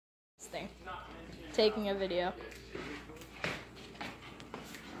thing. Taking a video.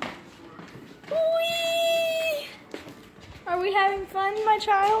 Whee! Are we having fun, my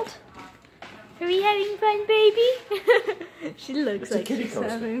child? Are we having fun, baby? She looks like she's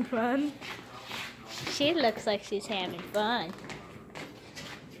having fun. She looks like she's having fun.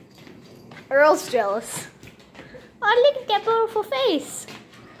 Earl's jealous. Oh, look at that beautiful face.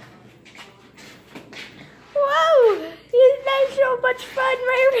 Whoa! He's had so much fun,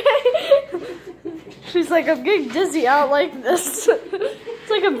 Ray. She's like, I'm getting dizzy. I don't like this. It's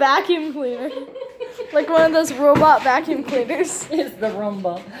like a vacuum cleaner. Like one of those robot vacuum cleaners. It's the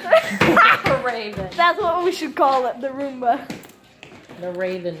Roomba. The Raven. That's what we should call it, the Roomba. The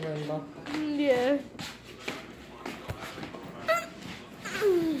Raven Roomba. Yeah.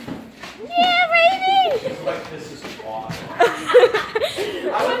 Yeah, Raven! Like, this is awesome.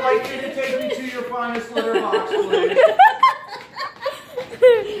 I would like you to take me to your finest litter box, please.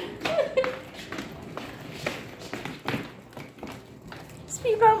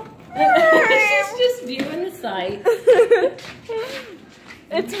 Speed bump. She's just viewing the sight.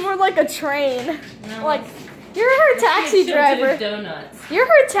 It's more like a train. No, Like, you're her taxi driver. Donuts. You're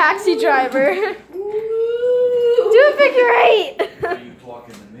her taxi driver. Do a figure eight. Are you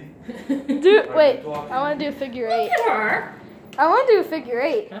talking to me? Wait, I want to do a figure eight. Look at her. I want to do a figure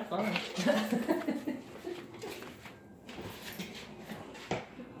eight. Have fun.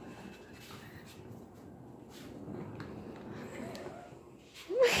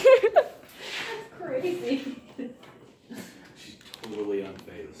 That's crazy. She's totally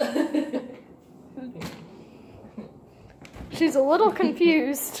unfazed. She's a little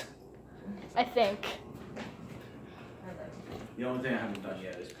confused, I think. The only thing I haven't done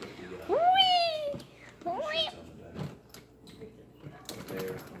yet is put the Whee! sheets on the bed.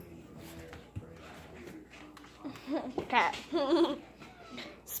 There, clean, Cat.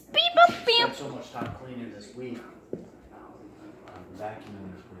 Speed bump spent bam. so much time cleaning this week.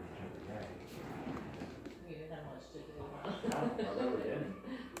 Vacuuming this week every day. You didn't have much to do. I really didn't.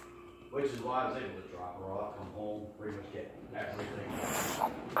 Which is why I was able to drop her off, come home, pretty much get everything.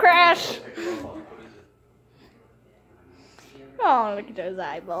 Crash. Pick her up. Oh, look at those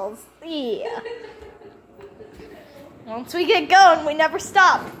eyeballs. Yeah. Once we get going, we never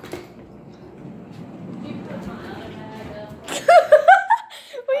stop.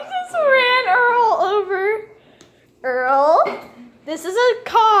 We just ran Earl over. Earl, this is a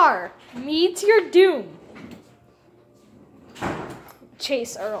car. Meet your doom.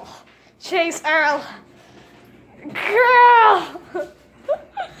 Chase Earl. Chase Earl. Girl!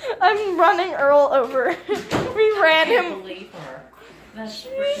 I'm running Earl over. We ran I can't him. believe her. That's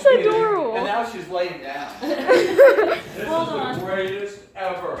She's freaking- adorable. And now she's laying down. This Hold is on. the greatest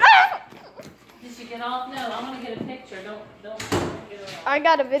ever. Did she get off? No, I want to get a picture. Don't get her off. I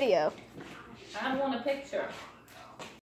got a video. I want a picture.